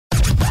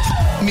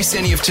Miss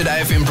any of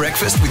Today FM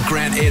breakfast with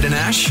Grant, Ed and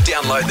Ash?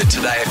 Download the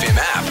Today FM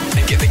app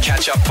and get the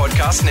catch-up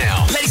podcast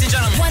now. Ladies and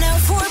gentlemen.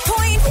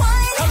 104.1.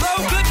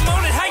 Hello, good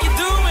morning. How you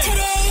doing?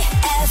 Today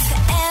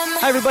FM.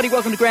 Hey everybody,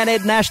 welcome to Grant,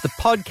 Ed and Ash, the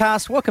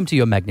podcast. Welcome to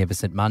your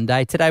magnificent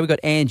Monday. Today we've got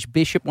Ange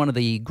Bishop, one of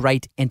the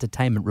great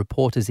entertainment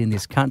reporters in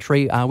this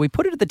country. We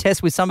put her to the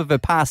test with some of her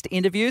past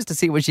interviews to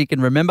see what she can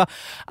remember.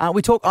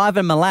 We talk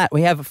Ivan Milat.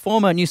 We have a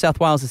former New South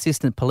Wales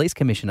Assistant Police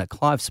Commissioner,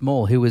 Clive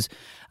Small, who was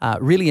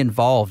really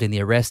involved in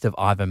the arrest of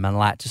Ivan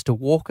Milat, just to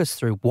walk us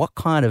through what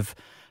kind of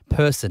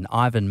person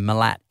Ivan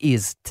Milat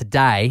is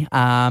today.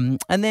 And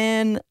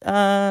then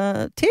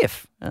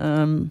Tiff,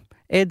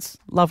 Ed's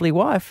lovely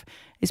wife,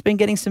 has been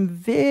getting some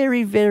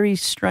very, very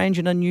strange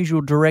and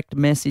unusual direct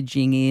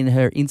messaging in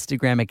her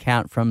Instagram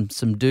account from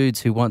some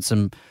dudes who want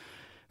some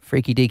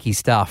freaky deaky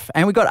stuff.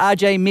 And we've got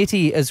RJ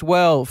Mitte as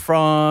well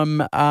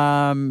from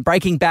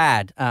Breaking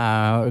Bad.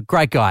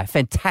 Great guy.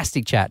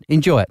 Fantastic chat.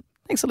 Enjoy it.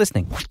 Thanks for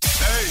listening.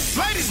 Hey,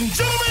 ladies and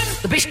gentlemen,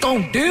 the bitch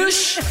gon'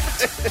 douche.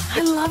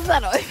 I love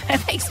that.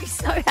 It makes me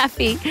so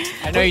happy.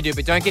 I know you do,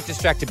 but don't get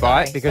distracted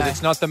by it because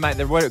it's not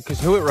the word.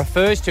 Because who it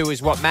refers to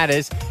is what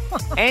matters.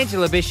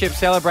 Angela Bishop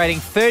celebrating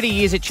 30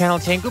 years at Channel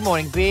 10. Good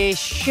morning,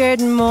 Bish.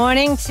 Good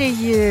morning to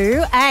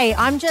you. Hey,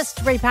 I'm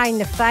just repaying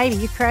the favour.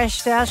 You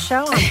crashed our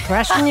show, I'm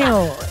crashing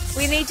yours.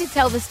 We need to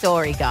tell the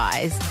story,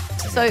 guys.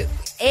 So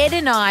Ed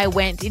and I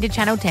went into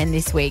Channel 10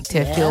 this week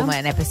to film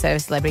an episode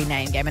of Celebrity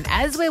Name Game. And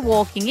as we're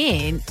walking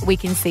in, we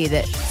can see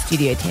that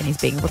Studio 10 is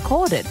being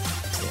recorded.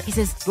 He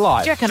says,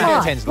 Live. do you reckon Studio I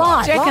 10's do you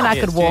live. reckon I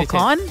Yeah, could Studio walk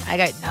 10. on? I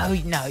go,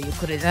 no, you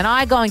couldn't. And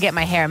I go and get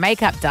my hair and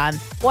makeup done.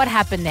 What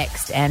happened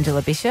next,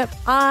 Angela Bishop?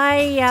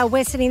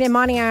 We're sitting there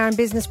minding our own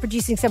business,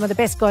 producing some of the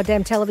best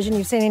goddamn television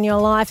you've seen in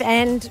your life,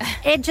 and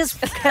Ed just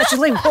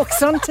casually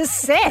walks onto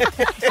set.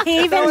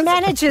 He even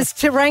manages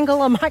to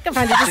wrangle a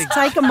microphone, to just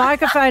take a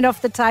microphone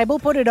off the table,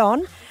 put it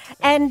on,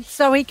 and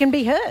so he can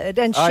be heard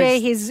and share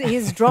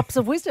his drops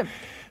of wisdom.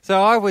 So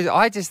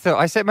I just thought,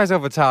 I set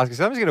myself a task.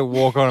 So I'm just going to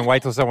walk on and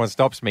wait till someone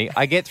stops me.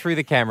 I get through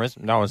the cameras.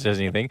 No one says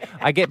anything.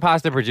 I get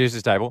past the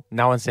producer's table.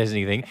 No one says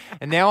anything.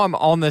 And now I'm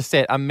on the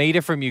set, a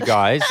metre from you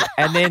guys.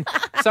 And then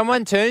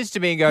someone turns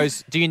to me and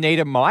goes, do you need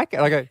a mic?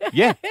 And I go,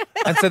 yeah.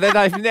 And so then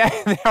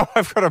now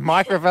I've got a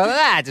microphone.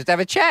 Just have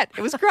a chat.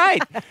 It was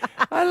great.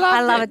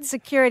 I love it.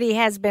 Security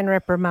has been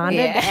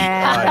reprimanded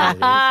Yeah.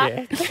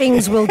 and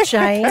things will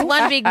change.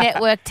 One big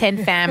network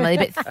 10 family,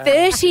 but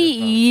 30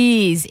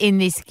 years in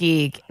this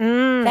gig.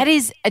 That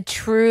is a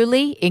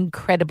truly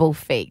incredible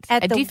feat.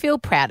 Do you feel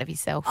proud of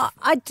yourself?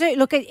 I do.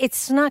 Look, it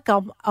snuck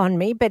up on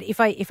me, but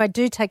if I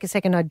do take a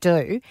second, I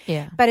do.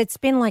 Yeah. But it's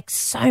been like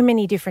so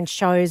many different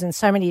shows and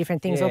so many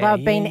different things. Although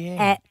I've been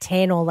at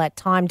 10 all that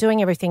time,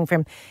 doing everything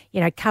from,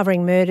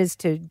 covering murders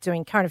to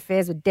doing current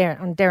affairs with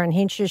on Darren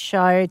Hinch's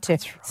show to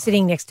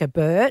sitting next to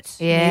Bert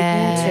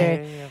Newton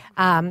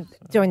to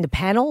doing the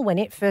panel when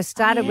it first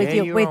started with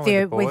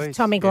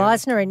Tommy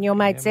Gleisner and your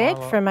mate Zed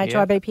from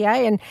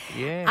HIBPA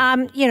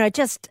and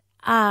just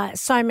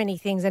so many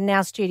things, and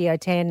now Studio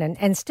 10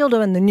 and still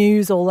doing the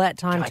news all that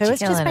time too. It's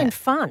just been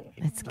fun.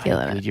 It's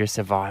killing it. You're a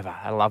survivor.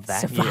 I love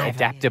that. You're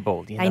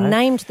adaptable. They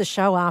named the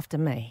show after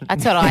me.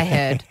 That's what I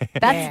heard.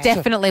 That's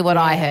definitely what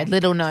I heard.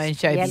 Little known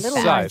showbiz. Yeah,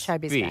 little known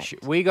showbiz. Bish,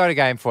 we got a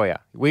game for you.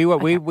 We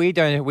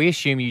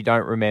assume you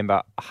don't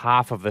remember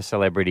half of the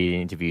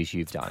celebrity interviews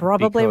you've done.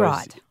 Probably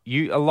right.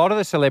 A lot of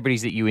the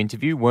celebrities that you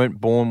interview weren't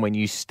born when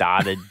you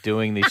started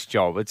doing this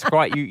job. It's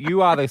quite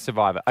you are the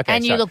survivor. Okay,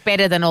 and you look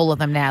better than all of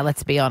them now,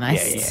 let's be honest.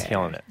 Yeah,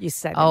 killing it. You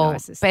say the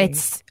nicest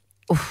things.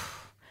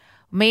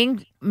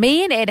 Me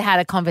and Ed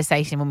had a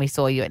conversation when we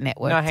saw you at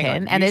Network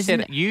 10. On.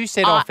 And you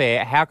said off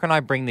air, how can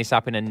I bring this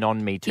up in a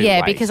non-Me Too way?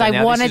 Yeah, because so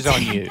I wanted this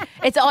is on you.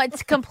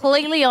 It's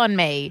completely on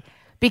me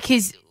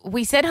because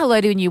we said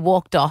hello to you and you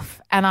walked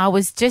off, and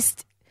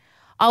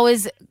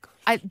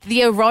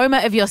the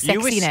aroma of your sexiness.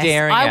 You were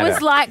staring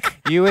at her.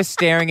 You were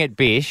staring at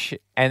Bish,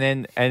 and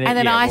then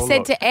I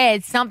said to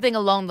Ed something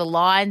along the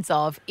lines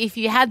of, if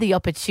you had the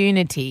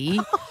opportunity,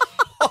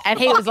 and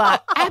he was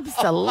like,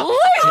 absolutely.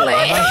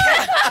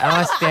 And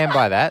I stand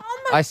by that.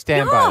 I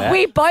stand by that.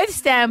 We both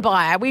stand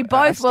by it. We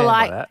both were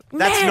like,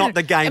 that's not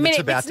the game that's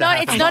about to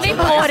happen. It's not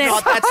important.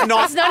 It's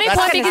not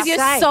important because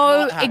you're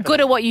so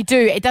good at what you do.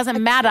 It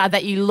doesn't matter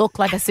that you look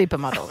like a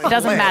supermodel. It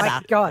doesn't matter. Oh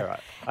my God.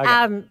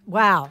 Okay.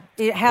 Wow.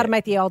 How to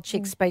make the old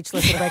chick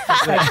speechless at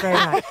breakfast. Thanks very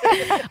much.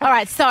 All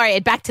right, sorry,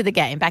 Ed, back to the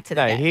game.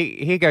 No,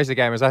 here goes the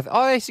game. I was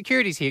like,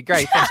 security's here.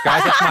 Great, thanks,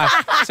 guys.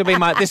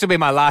 This will be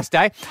my last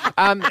day.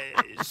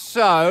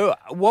 So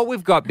what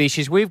we've got, Bish,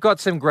 is we've got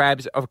some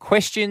grabs of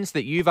questions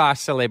that you've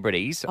asked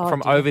celebrities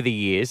from over the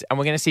years, and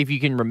we're going to see if you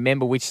can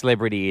remember which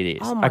celebrity it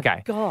is. Oh, my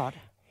God.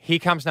 Here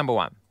comes number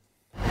one.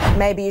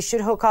 Maybe you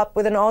should hook up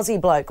with an Aussie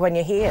bloke when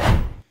you're here.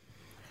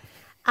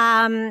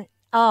 That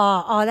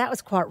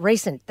was quite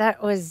recent.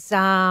 That was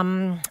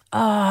Amy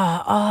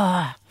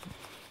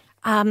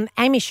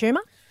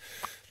Schumer.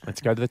 Let's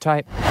go to the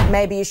tape.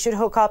 Maybe you should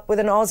hook up with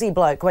an Aussie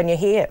bloke when you're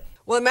here.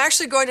 Well, I'm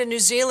actually going to New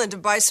Zealand to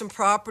buy some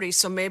property,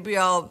 so maybe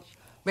I'll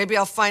Maybe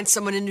I'll find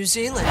someone in New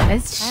Zealand.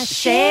 Let's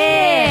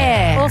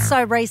share.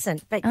 Also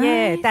recent, but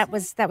yeah, that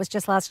was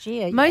just last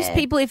year. Most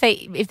people, if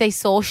they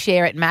saw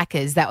Cher at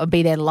Macca's, that would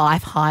be their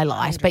life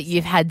highlight. 100%. But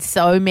you've had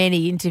so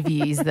many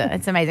interviews that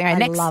it's amazing.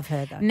 Right, I love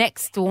her, though.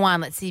 Next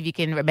one, let's see if you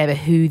can remember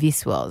who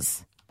this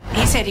was.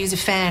 He said he was a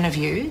fan of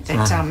you,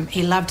 that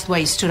he loved the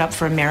way you stood up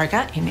for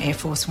America in Air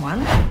Force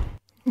One.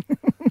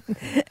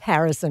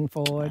 Harrison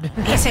Ford.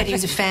 He said he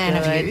was a fan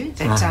of you,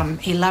 that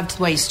he loved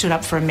the way you stood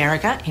up for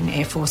America in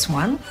Air Force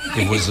One.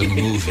 It was a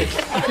movie.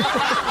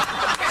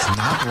 It's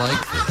not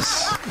like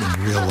this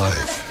in real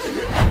life.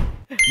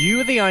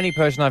 You are the only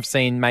person I've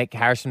seen make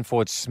Harrison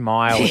Ford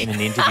smile in an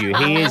interview.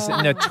 He is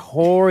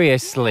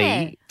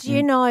notoriously Do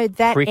you know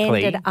that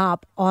prickly. ended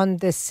up on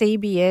the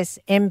CBS,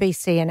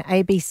 NBC and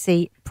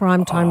ABC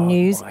primetime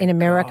news in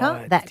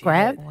America, that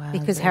grab,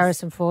 because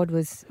Harrison Ford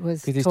was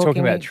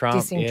talking about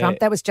Trump, dissing yeah. Trump.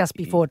 That was just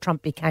before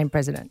Trump became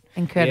president.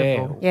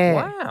 Incredible. Yeah.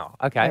 Wow.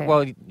 Okay. Well,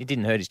 it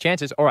didn't hurt his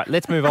chances. All right,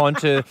 let's move on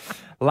to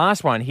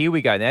last one. Here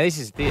we go. Now, this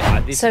is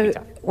So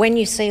when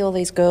you see all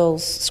these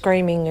girls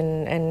screaming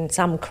and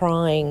some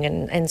crying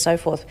and so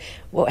forth,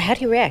 well, how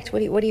do you react? What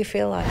do you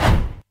feel like?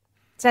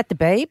 Is that the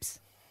Beebs?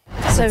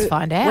 So Let's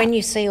find out. when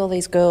you see all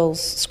these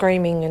girls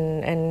screaming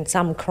and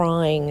some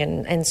crying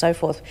and so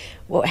forth,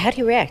 well, how do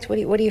you react? What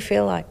do you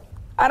feel like?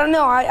 I don't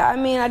know. I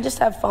mean, I just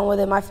have fun with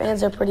it. My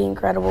fans are pretty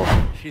incredible.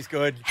 She's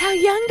good. How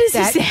young does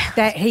he sound?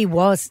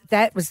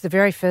 That was the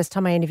very first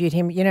time I interviewed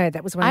him. You know,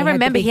 that was when I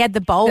remember he had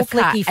the bowl cut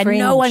flicky and fringe.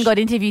 no one got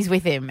interviews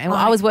with him. And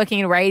I was working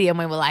in radio and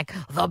we were like,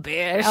 the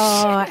bitch.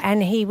 Oh,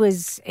 and he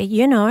was,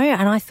 and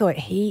I thought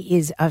he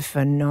is a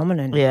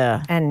phenomenon.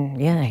 Yeah. And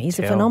he's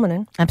a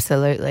phenomenon.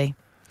 Absolutely.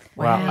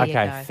 Well, Wow.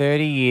 okay,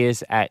 30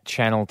 years at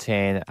Channel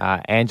 10.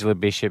 Angela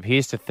Bishop,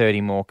 here's to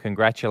 30 more.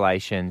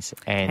 Congratulations.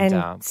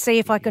 And see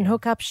if I can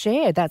hook up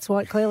Cher. That's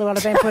clearly what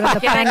I've been put on the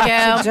Get it,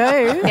 planet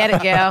to do. Get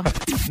it, girl.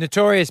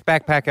 Notorious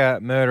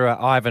backpacker murderer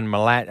Ivan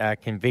Milat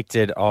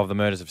convicted of the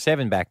murders of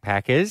 7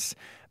 backpackers,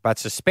 but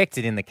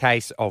suspected in the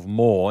case of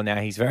more.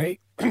 Now, he's very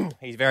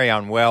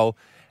unwell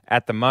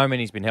at the moment.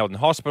 He's been held in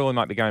hospital. He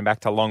might be going back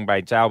to Long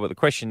Bay Jail. But the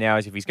question now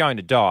is, if he's going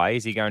to die,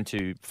 is he going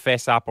to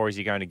fess up or is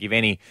he going to give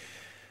any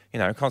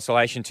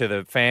consolation to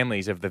the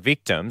families of the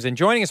victims? And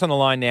joining us on the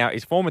line now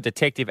is former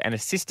detective and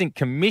assistant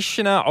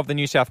commissioner of the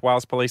New South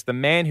Wales Police, the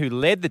man who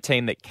led the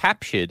team that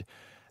captured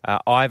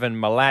Ivan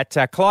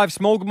Milat. Clive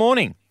Small, good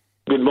morning.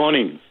 Good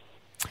morning.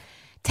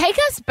 Take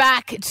us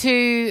back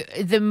to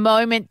the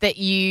moment that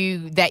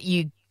you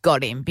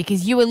got him,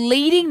 because you were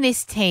leading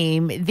this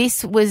team.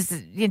 This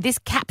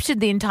captured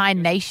the entire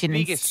nation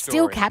and Biggest still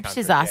story in the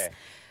captures country, us.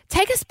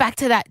 Take us back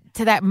to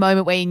that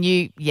moment where you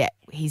knew,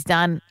 he's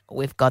done.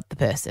 We've got the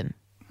person.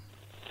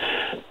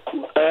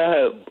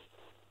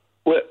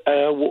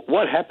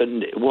 What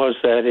happened was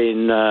that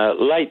in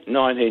late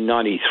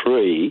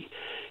 1993,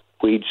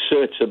 we'd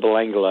searched the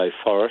Belangolo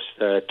forest.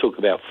 It took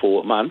about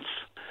 4 months.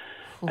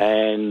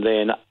 And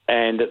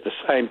at the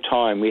same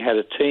time, we had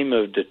a team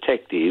of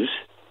detectives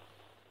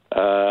who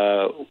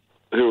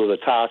were the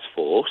task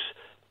force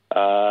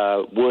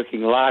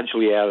working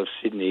largely out of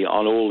Sydney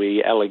on all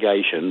the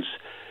allegations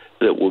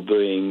that were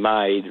being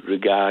made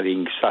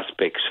regarding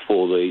suspects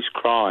for these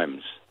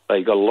crimes.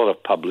 They got a lot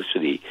of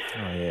publicity.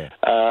 Oh, yeah.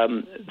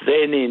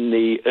 Then in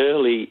the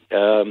early,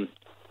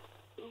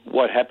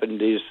 what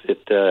happened is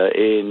that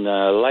in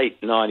late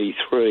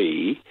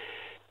 93,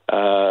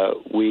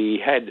 we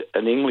had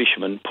an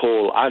Englishman,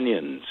 Paul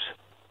Onions,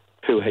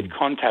 who had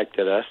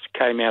contacted us,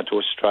 came out to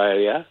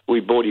Australia. We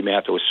brought him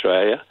out to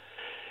Australia,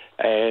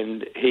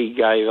 and he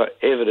gave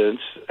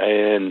evidence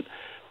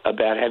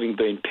about having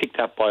been picked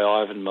up by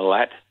Ivan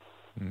Milat,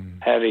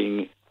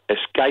 having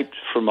escaped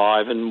from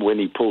Ivan when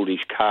he pulled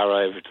his car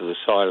over to the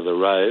side of the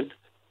road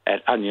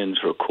at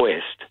Onion's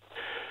request,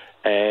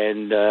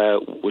 and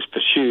was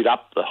pursued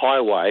up the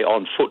highway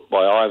on foot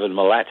by Ivan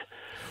Milat,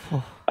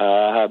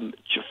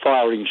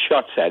 firing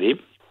shots at him.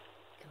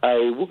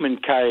 A woman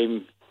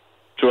came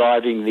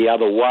driving the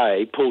other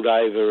way, pulled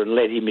over and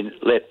let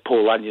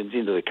Paul Onions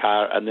into the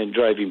car, and then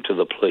drove him to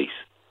the police.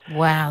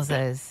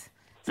 Wowzers.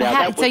 So,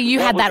 Now,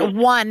 you had that was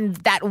one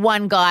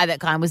guy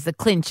that kind of was the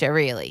clincher,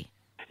 really.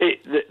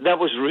 That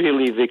was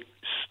really the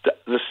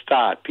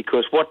start,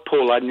 because what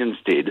Paul Onions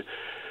did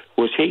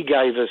was he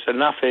gave us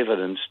enough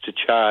evidence to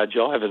charge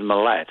Ivan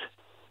Milat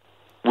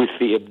with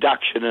the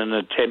abduction and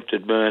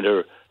attempted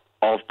murder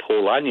of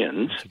Paul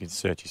Onions. You can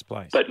search his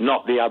place. But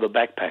not the other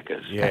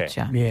backpackers. Yeah.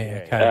 Gotcha.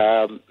 Yeah,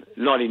 okay.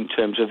 Not in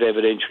terms of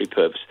evidentiary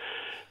purpose.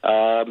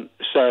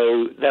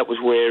 So that was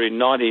where in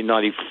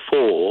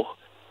 1994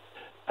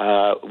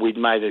 we'd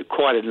made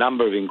quite a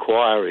number of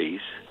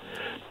inquiries,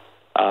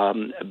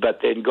 but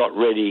then got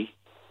ready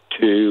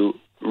to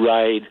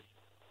raid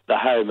the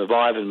home of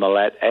Ivan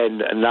Milat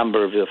and a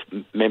number of the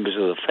members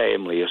of the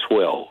family as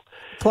well.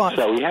 Clive.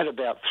 So we had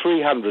about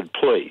 300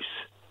 police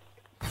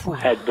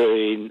had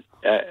been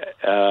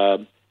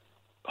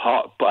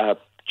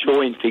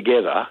joined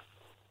together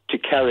to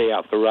carry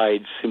out the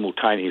raids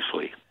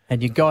simultaneously.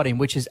 and you got him,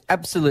 which is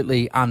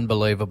absolutely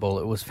unbelievable.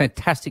 It was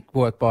fantastic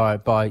work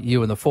by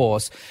you and the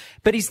force.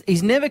 But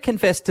he's never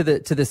confessed to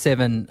the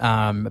 7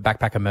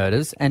 backpacker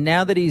murders, and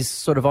now that he's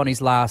sort of on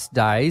his last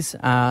days,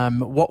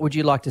 what would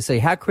you like to see?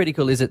 How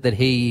critical is it that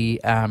he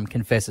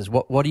confesses?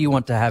 What do you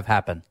want to have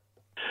happen?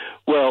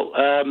 Well,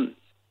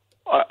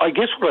 I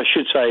guess what I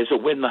should say is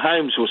that when the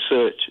homes were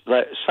searched,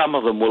 some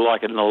of them were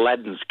like an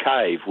Aladdin's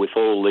cave with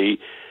all the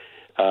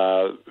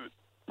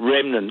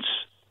remnants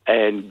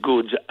and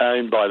goods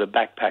owned by the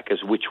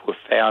backpackers which were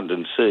found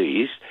and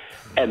seized,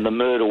 and the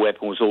murder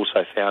weapon was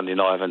also found in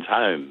Ivan's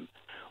home,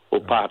 or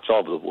parts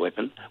of the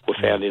weapon were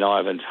found in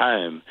Ivan's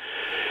home.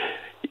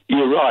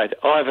 You're right,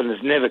 Ivan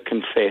has never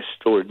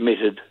confessed or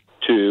admitted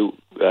to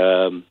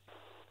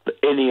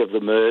any of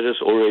the murders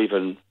or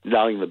even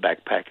knowing the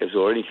backpackers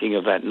or anything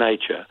of that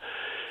nature.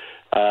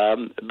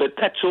 But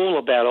that's all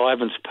about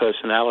Ivan's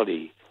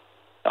personality.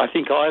 I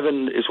think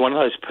Ivan is one of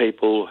those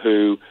people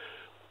who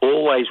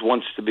always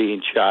wants to be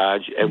in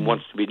charge and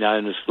wants to be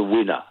known as the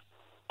winner.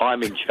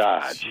 I'm in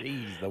charge.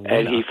 Jeez, the winner.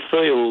 And he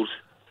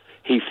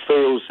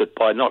feels that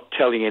by not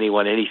telling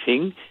anyone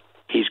anything,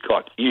 he's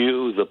got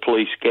you, the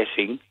police,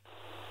 guessing.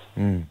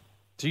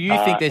 Do you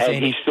think there's and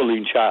any... he's still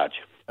in charge.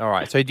 All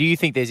right, so do you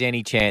think there's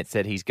any chance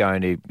that he's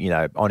going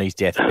to, on his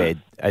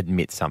deathbed,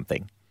 admit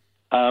something?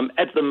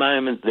 At the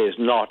moment, there's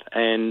not.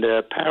 And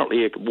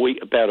apparently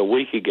about a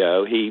week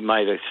ago, he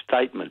made a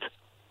statement.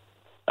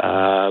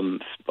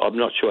 I'm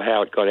not sure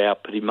how it got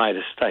out, but he made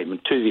a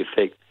statement to the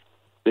effect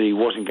that he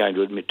wasn't going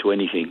to admit to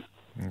anything.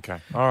 Okay.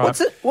 All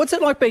right. What's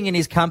it like being in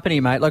his company,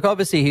 mate? Like,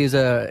 obviously, he's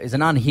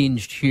an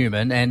unhinged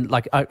human, and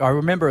like I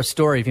remember a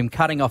story of him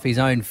cutting off his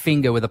own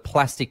finger with a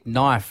plastic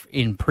knife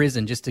in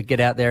prison just to get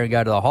out there and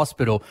go to the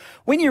hospital.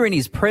 When you're in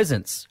his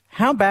presence,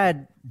 how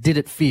bad did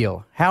it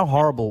feel? How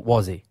horrible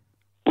was he?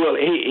 Well,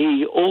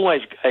 he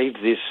always gave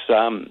this,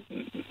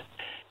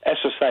 as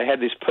I say, had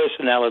this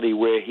personality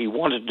where he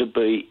wanted to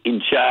be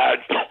in charge.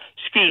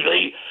 Excuse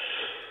me.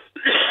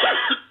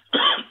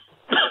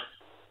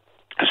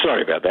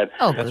 Sorry about that.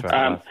 Oh, that's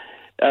right.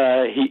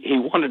 He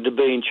wanted to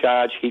be in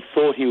charge. He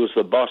thought he was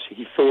the boss.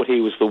 He thought he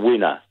was the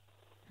winner.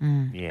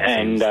 Yes,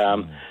 and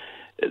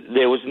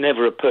there was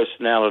never a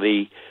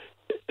personality,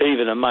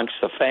 even amongst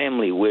the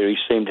family, where he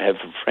seemed to have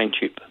a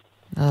friendship.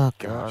 Oh,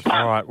 gosh.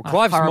 All right. Well,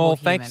 Clive horrible Small,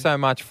 human. thanks so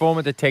much.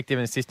 Former detective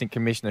and assistant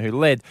commissioner who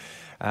led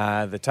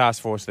the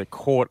task force that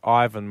caught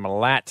Ivan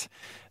Milat.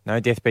 No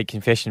deathbed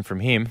confession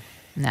from him.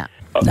 No.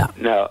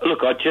 No.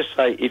 Look, I'd just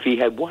say if he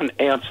had 1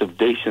 ounce of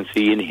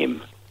decency in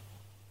him,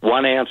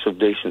 1 ounce of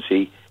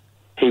decency,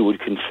 he would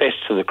confess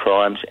to the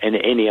crimes and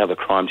any other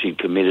crimes he'd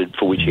committed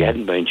for which he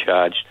hadn't been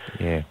charged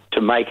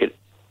to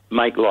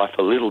make life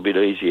a little bit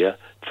easier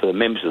for the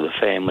members of the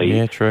family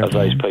of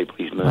those people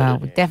he's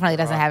murdered. Well, definitely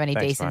doesn't have any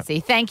decency.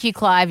 Mate. Thank you,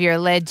 Clive. You're a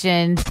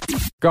legend.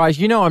 Guys,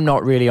 you know I'm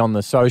not really on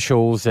the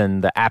socials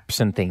and the apps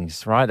and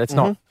things, right? That's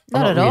not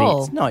at really,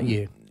 all. It's not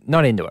you.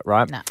 Not into it,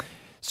 right? No.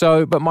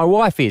 So, but my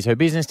wife is. Her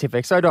business,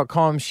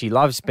 tiffxo.com, she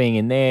loves being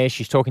in there.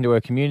 She's talking to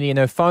her community and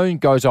her phone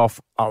goes off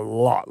a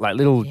lot, like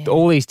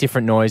all these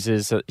different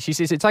noises. She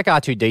says it's like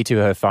R2-D2,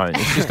 her phone.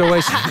 It's just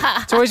always,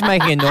 it's always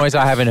making a noise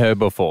I haven't heard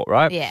before,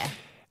 right? Yeah.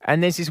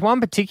 And there's this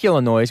one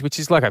particular noise, which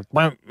is like a,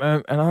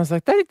 and I was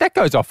like, that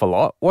goes off a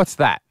lot. What's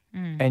that?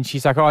 And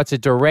she's like, oh, it's a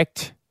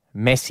direct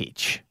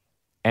message.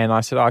 And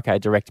I said, okay,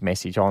 direct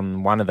message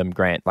on one of them,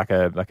 Grant, like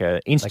a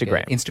Instagram.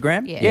 Like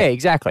Instagram? Yeah,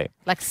 exactly.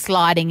 Like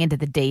sliding into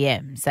the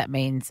DMs. That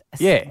means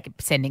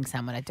sending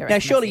someone a direct Now,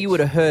 surely message. you would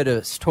have heard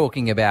us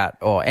talking about,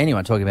 or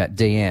anyone talking about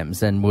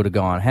DMs, and would have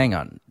gone, hang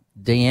on,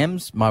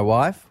 DMs, my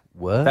wife?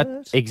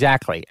 What?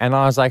 Exactly. And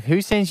I was like,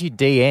 who sends you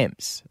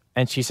DMs?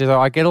 And she says,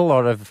 I get a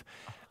lot of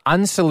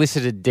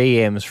unsolicited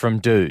DMs from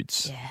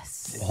dudes.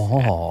 Yes.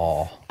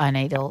 Oh. I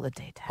need all the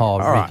details. Oh,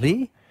 really?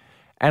 Right.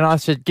 And I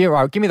said, give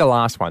me the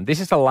last one. This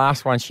is the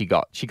last one she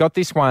got. She got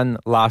this one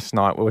last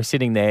night. We were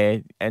sitting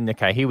there, and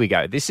okay, here we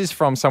go. This is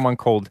from someone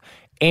called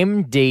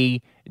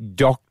MD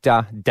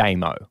Dr.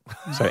 Damo.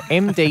 So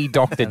MD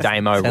Dr.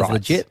 Damo Sounds writes.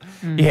 legit.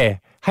 Yeah.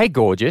 Hey,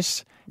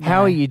 gorgeous.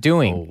 How are you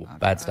doing? Oh,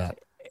 bad start.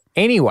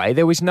 Anyway,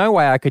 there was no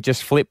way I could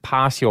just flip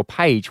past your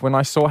page when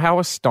I saw how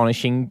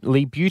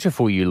astonishingly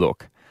beautiful you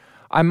look.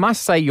 I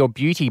must say your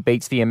beauty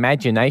beats the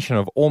imagination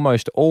of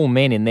almost all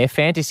men in their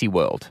fantasy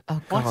world.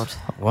 Oh, God.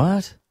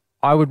 What?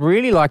 I would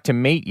really like to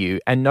meet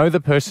you and know the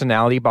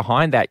personality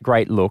behind that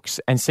great looks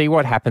and see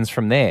what happens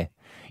from there.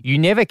 You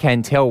never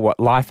can tell what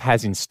life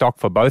has in stock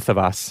for both of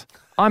us.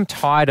 I'm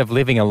tired of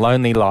living a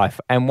lonely life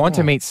and want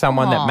to meet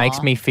someone that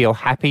makes me feel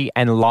happy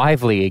and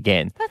lively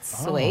again.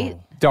 That's sweet.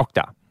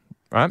 Doctor,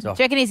 right? Do you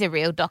reckon he's a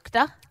real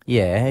doctor?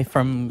 Yeah,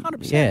 from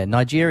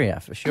Nigeria,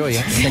 for sure. You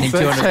have to send him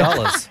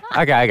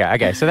 $200.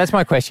 Okay. So that's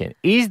my question.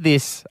 Is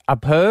this a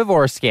perv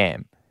or a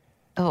scam?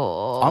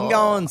 Oh. I'm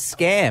going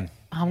scam.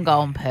 I'm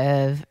going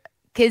perv.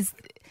 Because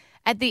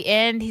at the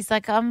end, he's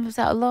like, I'm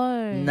so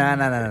alone.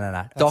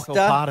 No.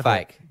 Doctor,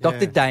 fake.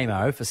 Dr.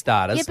 Damo, for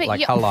starters, Yeah, but like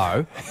you-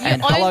 hello.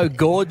 And own- hello,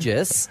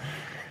 gorgeous.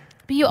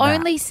 But you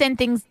only send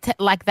things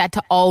like that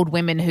to old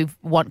women who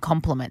want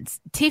compliments.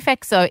 Tiff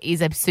XO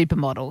is a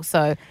supermodel,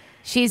 so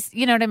she's,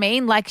 you know what I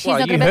mean? Like, she's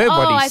not going to be,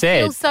 I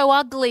feel so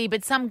ugly,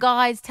 but some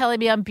guy's telling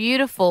me I'm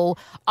beautiful,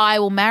 I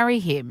will marry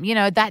him. You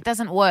know, that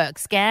doesn't work.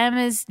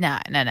 Scammers, no.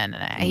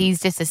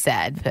 He's just a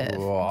sad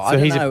perv. I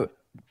don't know.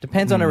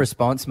 Depends on her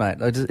response, mate.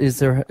 Is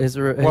there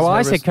Well,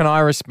 I said, can I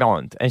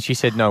respond? And she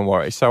said, no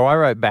worries. So I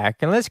wrote back,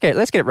 and let's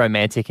get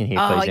romantic in here,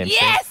 please, MC.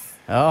 Yes!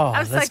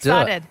 I'm so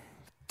excited.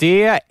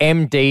 Dear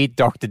MD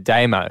Dr.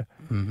 Damo,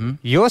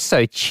 you're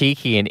so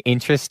cheeky and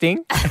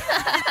interesting.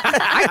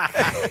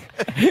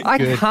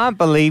 I can't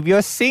believe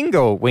you're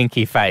single,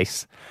 winky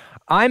face.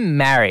 I'm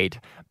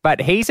married, but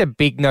he's a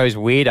big-nosed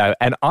weirdo,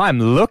 and I'm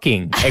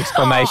looking,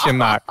 exclamation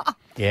mark.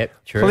 Yep,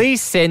 true.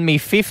 Please send me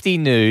 50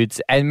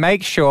 nudes and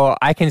make sure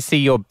I can see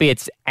your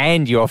bits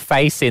and your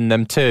face in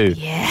them too.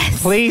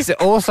 Yes. Please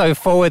also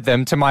forward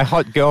them to my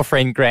hot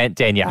girlfriend, Grant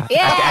Denyer. You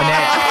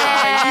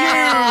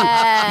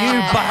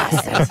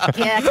bastard.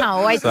 Yeah, I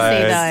can't wait to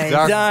see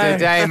those. Dr.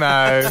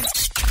 Damo.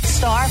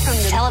 Star from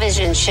the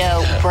television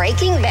show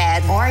Breaking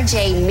Bad,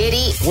 RJ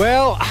Mitte.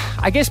 Well,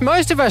 I guess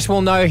most of us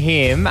will know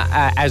him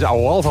as a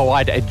Walter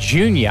White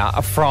Jr.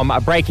 from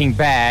Breaking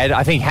Bad.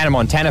 I think Hannah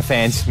Montana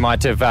fans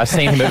might have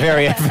seen him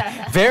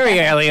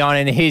very early on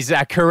in his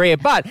career.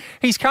 But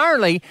he's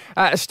currently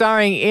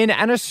starring in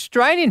an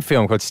Australian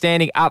film called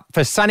Standing Up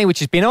for Sunny, which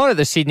has been on at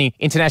the Sydney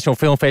International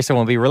Film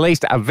Festival and will be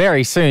released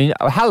very soon.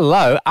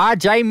 Hello,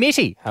 RJ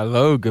Mitte.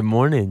 Hello, good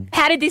morning.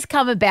 How did this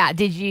come about?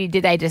 Did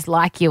they just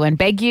like you and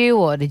beg you,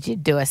 or did you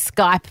do a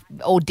Skype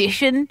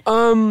audition?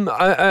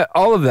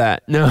 All of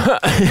that. No.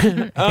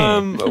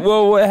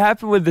 Well, what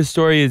happened with the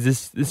story is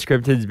this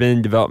script has been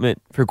in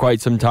development for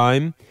quite some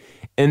time,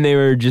 and they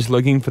were just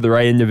looking for the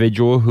right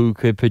individual who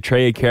could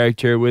portray a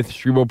character with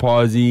cerebral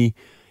palsy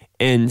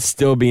and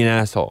still be an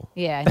asshole.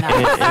 Yeah,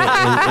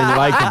 and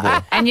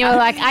likable. And you were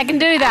like, I can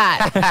do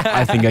that.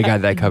 I think I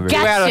got that covered.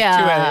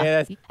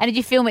 Gotcha. And did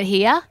you film it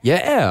here?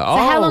 Yeah. So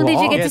how long did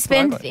you get to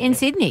spend in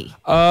Sydney?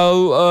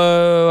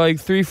 Like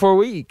 3-4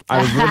 weeks.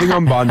 I was living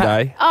on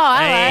Bondi. All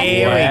right.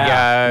 Here we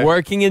go.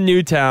 Working in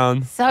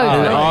Newtown. So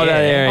good. All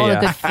that area. All the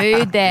good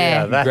food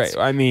there. Great.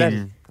 I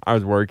mean, I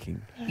was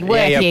working.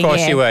 Yeah, of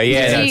course you were.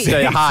 Yeah,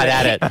 so hard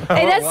at it. It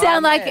does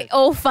sound like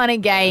all fun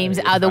and games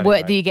are the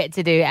work that you get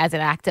to do as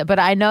an actor. But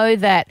I know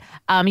that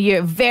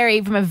you're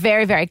from a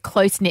very, very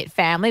close-knit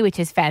family, which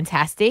is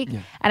fantastic.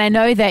 Yeah. And I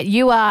know that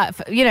you are,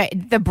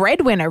 the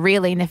breadwinner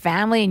really in the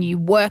family, and you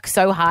work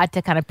so hard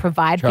to kind of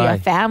provide for your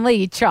family.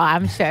 You try,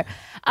 I'm sure.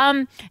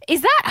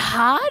 Is that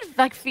hard?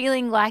 Like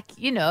feeling like,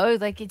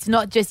 like it's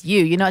not just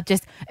you. You're not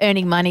just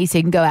earning money so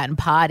you can go out and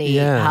party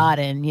hard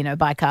and,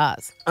 buy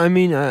cars. I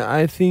mean,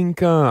 I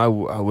think I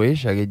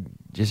wish I could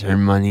just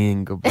earn money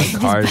and go buy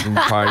cars and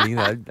party.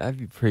 That'd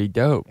be pretty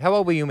dope. How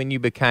old were you when you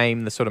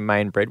became the sort of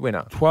main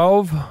breadwinner?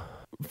 12.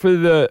 For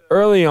the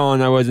early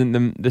on, I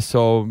wasn't the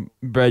sole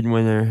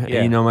breadwinner.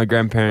 Yeah. My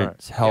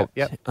grandparents helped.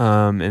 Yep.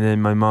 And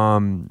then my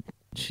mom,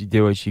 she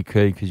did what she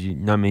could because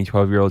not many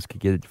 12-year-olds could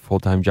get a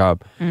full-time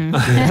job.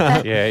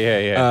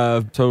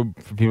 Yeah. So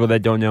for people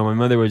that don't know, my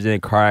mother was in a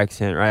car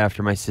accident right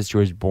after my sister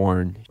was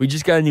born. We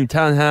just got a new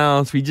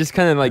townhouse. We just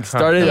kind of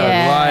started our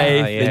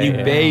life, a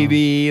new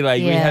baby.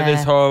 We had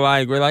this whole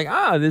we're like,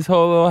 this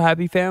whole little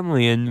happy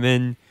family. And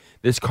then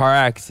this car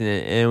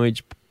accident, and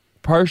which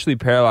partially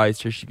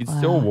paralyzed her. She could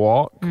still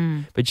walk,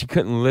 but she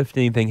couldn't lift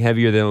anything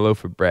heavier than a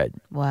loaf of bread.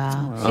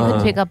 Wow. She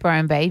couldn't pick up her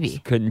own baby. She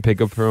couldn't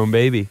pick up her own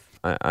baby.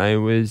 I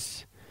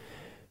was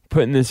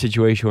put in this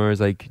situation where I was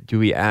like, do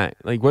we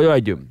act? Like, what do I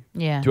do?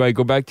 Yeah. Do I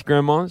go back to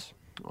grandma's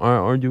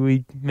or do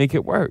we make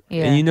it work?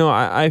 Yeah. And,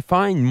 I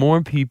find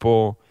more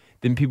people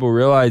than people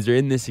realize are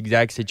in this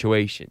exact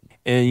situation.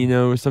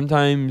 And,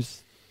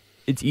 sometimes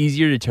it's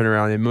easier to turn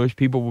around and most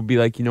people will be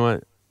like, you know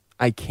what?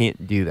 I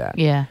can't do that.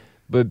 Yeah.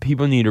 But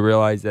people need to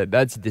realize that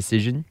that's a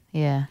decision.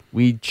 Yeah.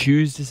 We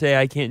choose to say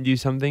I can't do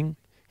something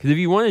because if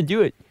you want to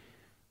do it,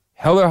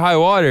 hell or high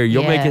water,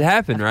 you'll make it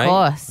happen, right? Of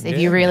course, if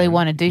you really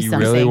want to do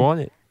something. You really want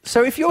it.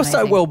 So if you're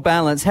so well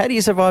balanced, how do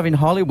you survive in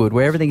Hollywood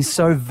where everything's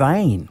so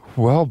vain?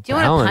 Well balanced. Do you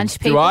want to punch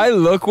people? Do I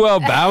look well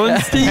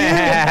balanced to you?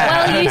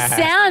 Well, you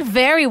sound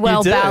very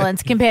well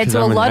balanced compared to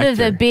a lot of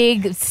the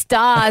big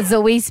stars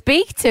that we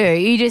speak to.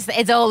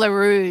 It's all a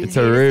ruse. It's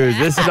a ruse.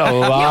 This is a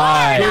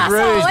lie. Good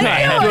ruse,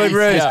 man. Good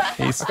ruse. Yeah.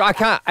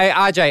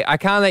 RJ, I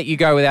can't let you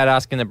go without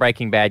asking the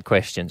Breaking Bad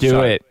question.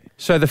 Do it.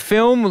 So the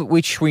film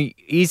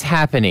is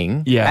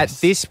happening at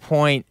this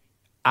point.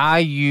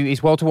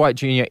 Is Walter White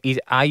Jr.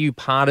 Are you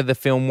part of the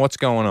film? What's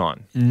going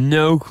on?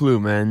 No clue,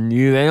 man.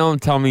 They don't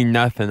tell me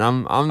nothing.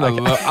 I'm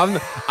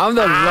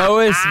the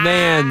lowest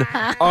man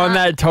on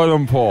that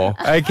totem pole.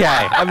 Okay,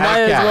 I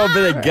might as well be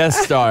a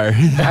guest star.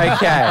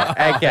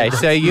 Okay.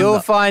 So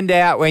you'll find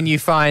out when you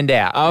find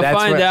out. I'll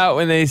find out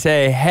when they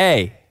say,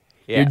 "Hey,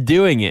 you're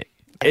doing it."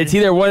 It's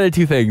either one of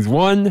two things.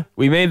 One,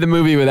 we made the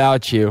movie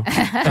without you.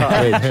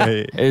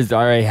 It's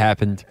already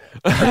happened.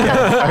 Or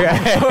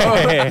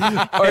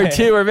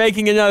two, we're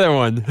making another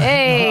one.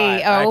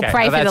 Hey, we'll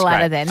pray for the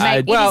latter then.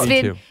 Mate, it has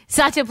been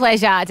such a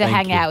pleasure to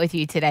hang out with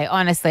you today.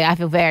 Honestly, I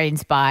feel very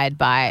inspired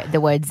by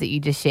the words that you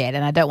just shared,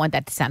 and I don't want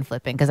that to sound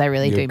flippant because I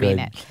really do mean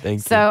it. Thank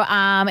you. So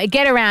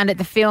get around it.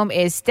 The film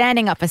is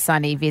Standing Up for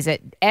Sunny.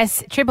 Visit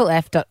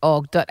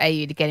sfff.org.au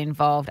to get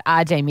involved.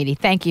 RJ Mitte,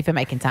 thank you for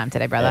making time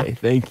today, brother. Hey,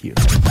 thank you.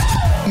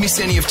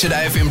 Miss any of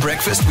Today FM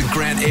breakfast with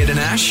Grant, Ed and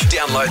Ash?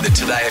 Download the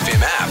Today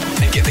FM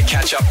app and get the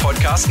catch-up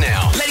podcast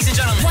now. Ladies and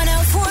gentlemen,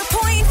 104.